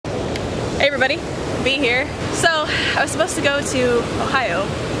Hey everybody, B here. So I was supposed to go to Ohio,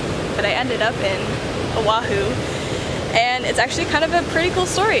 but I ended up in Oahu, and it's actually kind of a pretty cool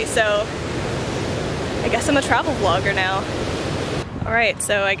story, so I guess I'm a travel vlogger now. Alright,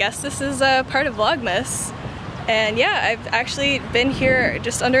 so I guess this is a part of Vlogmas, and yeah, I've actually been here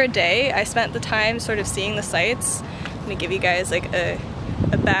just under a day. I spent the time sort of seeing the sights. I'm gonna give you guys like a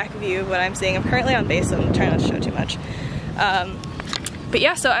back view of what I'm seeing. I'm currently on base, so I'm trying not to show too much. But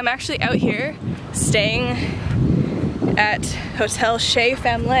yeah, so I'm actually out here staying at Hotel Chez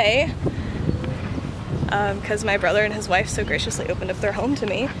Famille because my brother and his wife so graciously opened up their home to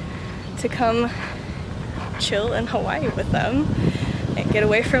me to come chill in Hawaii with them and get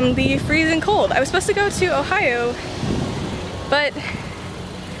away from the freezing cold. I was supposed to go to Ohio, but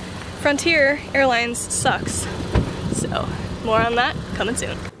Frontier Airlines sucks. So more on that coming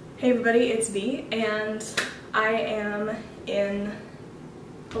soon. Hey everybody, it's V, and I am in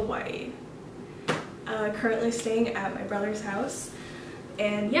Hawaii. Currently staying at my brother's house.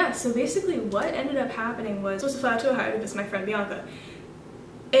 And yeah, so basically what ended up happening was I was supposed to fly out to Ohio to visit my friend Bianca.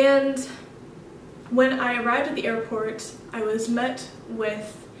 And when I arrived at the airport, I was met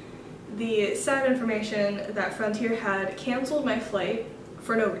with the sad information that Frontier had canceled my flight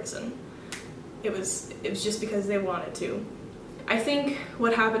for no reason. It was just because they wanted to. I think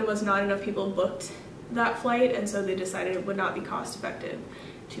what happened was not enough people booked that flight, and so they decided it would not be cost effective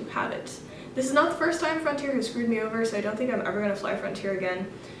to have it. This is not the first time Frontier has screwed me over, so I don't think I'm ever going to fly Frontier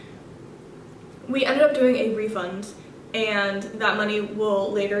again. We ended up doing a refund, and that money will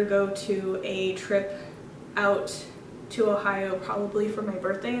later go to a trip out to Ohio, probably for my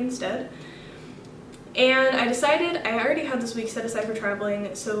birthday instead. And I decided I already had this week set aside for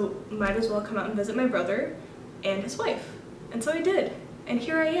traveling, so might as well come out and visit my brother and his wife. And so I did. And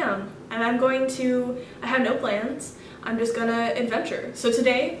here I am. And I have no plans. I'm just gonna adventure. So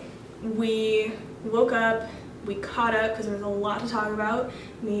today we woke up, we caught up because there was a lot to talk about,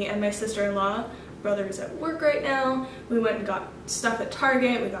 me and my sister-in-law. Brother is at work right now. We went and got stuff at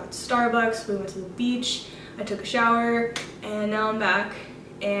Target, we got Starbucks, we went to the beach, I took a shower, and now I'm back.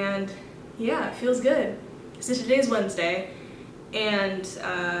 And yeah, it feels good. So today's Wednesday, and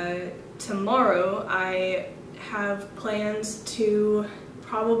tomorrow I have plans to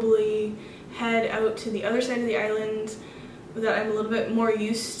probably head out to the other side of the island that I'm a little bit more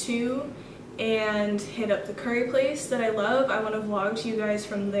used to and hit up the curry place that I love. I want to vlog to you guys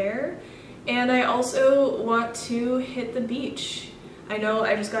from there. And I also want to hit the beach. I know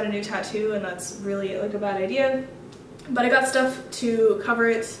I just got a new tattoo and that's really like a bad idea, but I got stuff to cover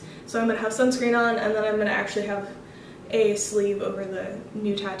it, so I'm gonna have sunscreen on, and then I'm gonna actually have a sleeve over the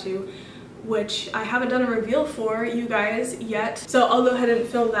new tattoo, which I haven't done a reveal for you guys yet. So I'll go ahead and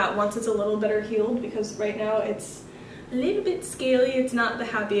film that once it's a little better healed, because right now it's a little bit scaly. It's not the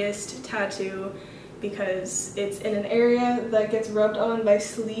happiest tattoo because it's in an area that gets rubbed on by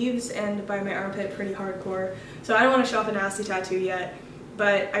sleeves and by my armpit pretty hardcore. So I don't want to show off a nasty tattoo yet,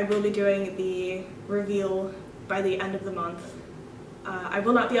 but I will be doing the reveal by the end of the month. I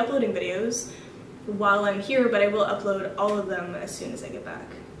will not be uploading videos while I'm here, but I will upload all of them as soon as I get back.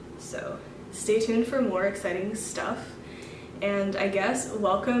 So stay tuned for more exciting stuff, and I guess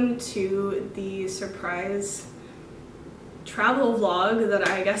welcome to the surprise travel vlog that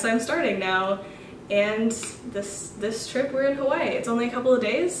I guess I'm starting now. And this trip, we're in Hawaii. It's only a couple of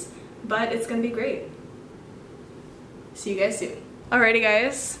days, but it's gonna be great. See you guys soon. Alrighty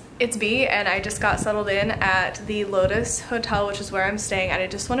guys, it's B, and I just got settled in at the Lotus Hotel, which is where I'm staying, and I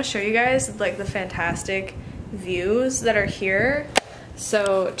just want to show you guys like the fantastic views that are here.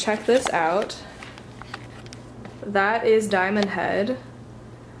 So check this out. That is Diamond Head,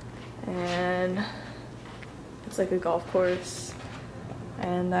 and it's like a golf course,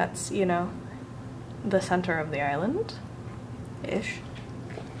 and that's, you know, the center of the island ish.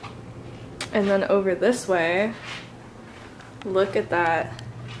 And then over this way, look at that,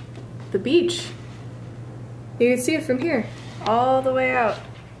 the beach. You can see it from here all the way out.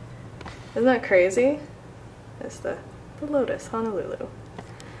 Isn't that crazy? It's the Lotus, Honolulu.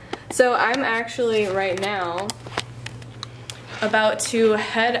 So I'm actually right now about to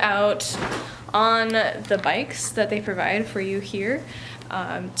head out on the bikes that they provide for you here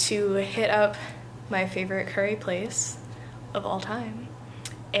to hit up my favorite curry place of all time.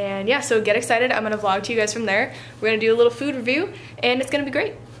 And yeah, so get excited. I'm gonna vlog to you guys from there. We're gonna do a little food review, and it's gonna be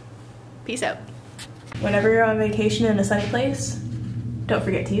great. Peace out. Whenever you're on vacation in a sunny place, don't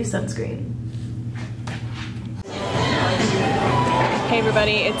forget to use sunscreen. Hey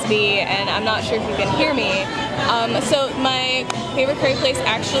everybody, it's V, and I'm not sure if you can hear me. So my favorite curry place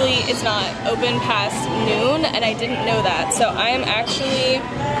actually is not open past noon, and I didn't know that. So I am actually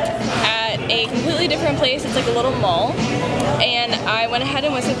at different place. It's like a little mall. And I went ahead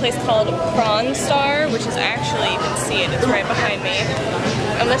and went to a place called Prawn Star, which is actually, you can see it, it's right behind me.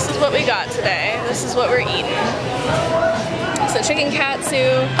 And this is what we got today. This is what we're eating. So chicken katsu,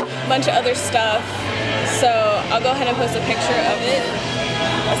 a bunch of other stuff. So I'll go ahead and post a picture of it.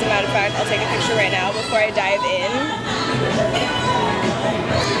 As a matter of fact, I'll take a picture right now before I dive in.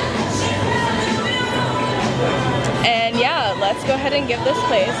 And yeah, let's go ahead and give this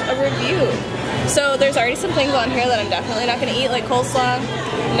place a review. So there's already some things on here that I'm definitely not gonna eat, like coleslaw,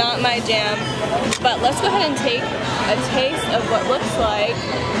 not my jam. But let's go ahead and take a taste of what looks like,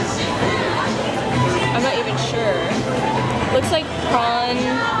 I'm not even sure. Looks like prawn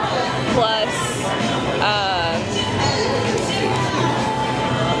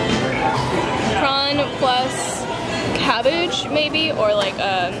plus cabbage maybe, or like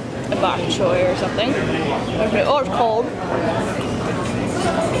a bok choy or something. Okay. Oh, it's cold.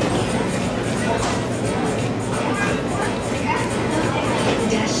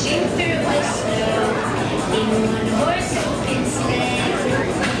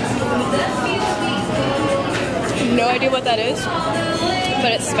 No idea what that is,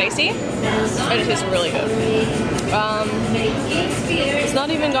 but it's spicy and it tastes really good. It's not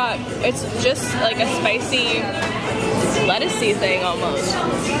even got, it's just like a spicy lettucey thing almost.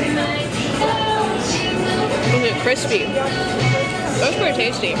 It's crispy. That's pretty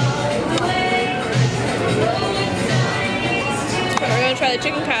tasty. We're gonna try the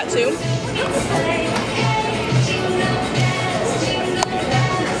chicken katsu.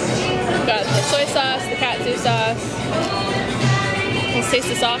 Got the soy sauce, the katsu sauce. Let's taste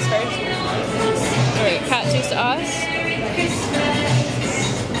the sauce first. Alright, katsu sauce.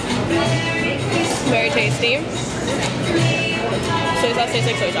 Very tasty. Soy sauce tastes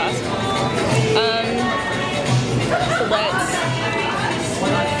like soy sauce. So let's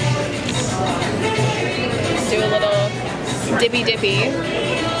do a little dippy.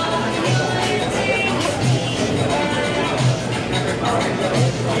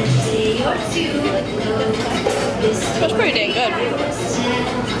 That's pretty dang good.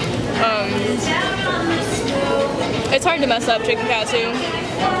 It's hard to mess up chicken katsu.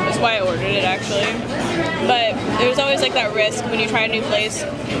 That's why I ordered it actually. But there's always like that risk when you try a new place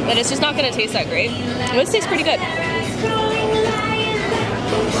that it's just not going to taste that great. This tastes pretty good.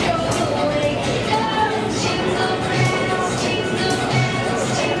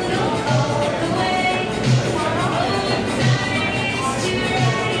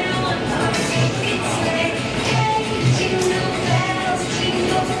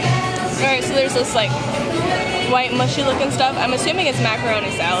 Alright, so there's this like white mushy looking stuff. I'm assuming it's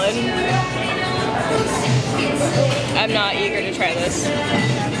macaroni salad. I'm not eager to try this.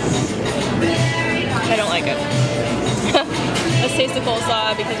 I don't like it. Let's taste the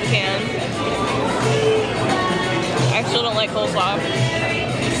coleslaw because we can. I still don't like coleslaw.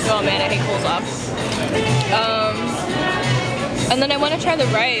 Oh man, I hate coleslaw. And then I want to try the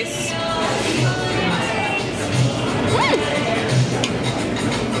rice.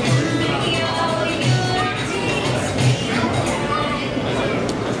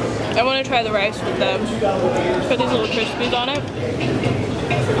 I want to try the rice with them. Put these little crispies on it.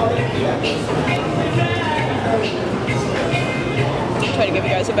 Try to give you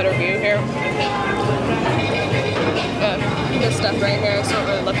guys a better view here. This stuff right here is what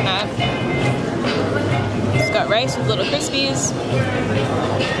we're looking at. It's got rice with little crispies.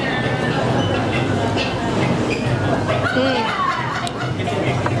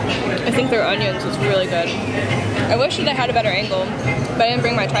 I think their onions is really good. I wish that I had a better angle, but I didn't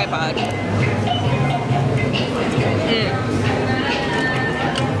bring my tripod.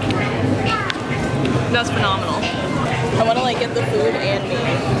 That's phenomenal. I want to like get the food and me.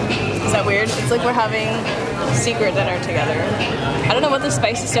 Is that weird? It's like we're having secret dinner together. I don't know what the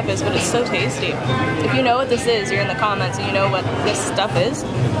spicy stuff is, but it's so tasty. If you know what this is, you're in the comments and you know what this stuff is.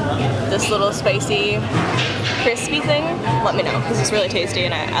 This little spicy, crispy thing, let me know, because it's really tasty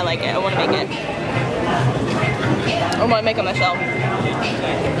and I like it. I want to make it. I want to make it myself.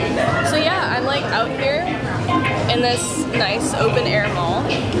 So yeah, I'm like out here in this nice open air mall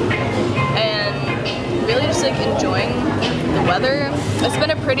and really just like enjoying the weather. It's been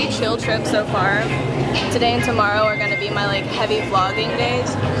a pretty chill trip so far. Today and tomorrow are going to be my like heavy vlogging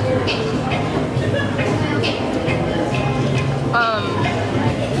days.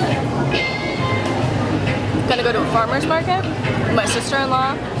 Gonna go to a farmer's market with my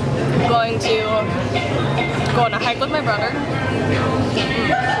sister-in-law. Going to go on a hike with my brother.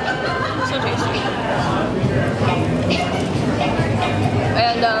 So tasty.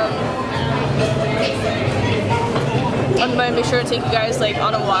 And I'm gonna be sure to take you guys like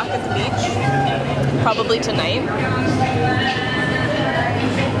on a walk at the beach, probably tonight.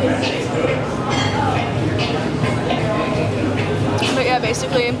 But yeah,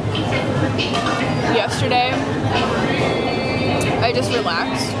 basically, yesterday I just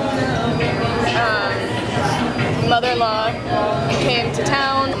relaxed. Mother-in-law came to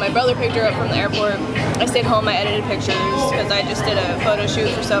town. My brother picked her up from the airport. I stayed home. I edited pictures because I just did a photo shoot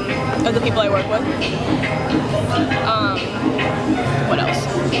for some of the people I work with. What else?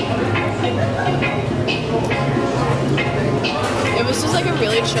 It was just like a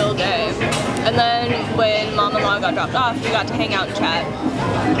really chill day. And then when mom-in-law got dropped off, we got to hang out and chat.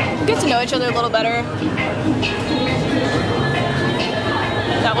 Get to know each other a little better.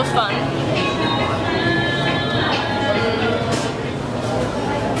 That was fun.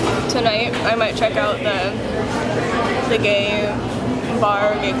 Tonight I might check out the gay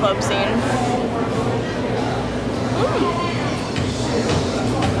bar, gay club scene.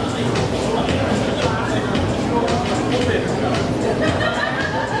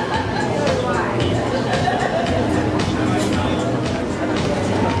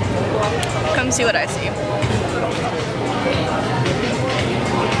 Come see what I see.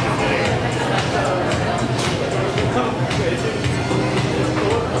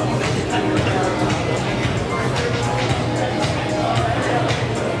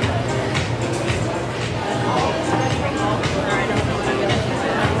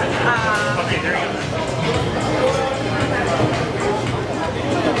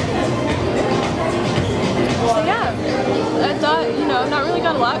 So yeah, I thought, you know, I've not really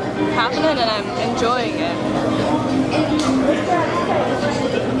got a lot happening and I'm enjoying it.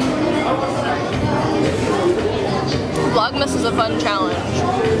 Vlogmas is a fun challenge.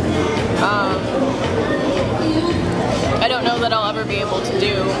 I don't know that I'll ever be able to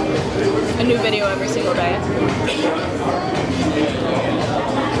do a new video every single day.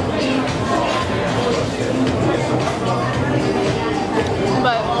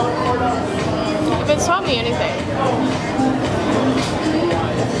 But if it's taught me anything,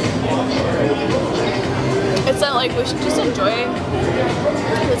 it's that like we should just enjoy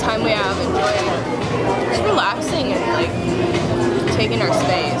the time we have, enjoy just relaxing and like taking our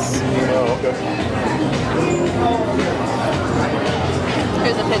space. Oh, okay.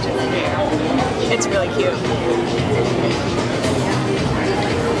 Here's a pigeon right here. It's really cute.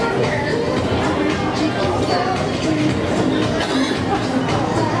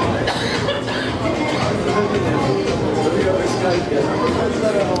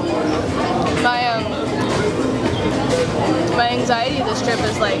 My anxiety this trip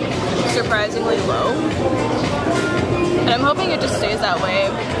is like surprisingly low, and I'm hoping it just stays that way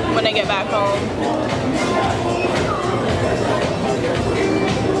when I get back home.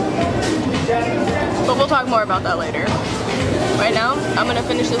 But we'll talk more about that later. Right now, I'm gonna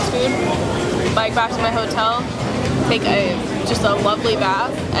finish this food, bike back to my hotel, take just a lovely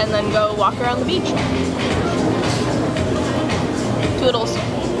bath, and then go walk around the beach. Toodles.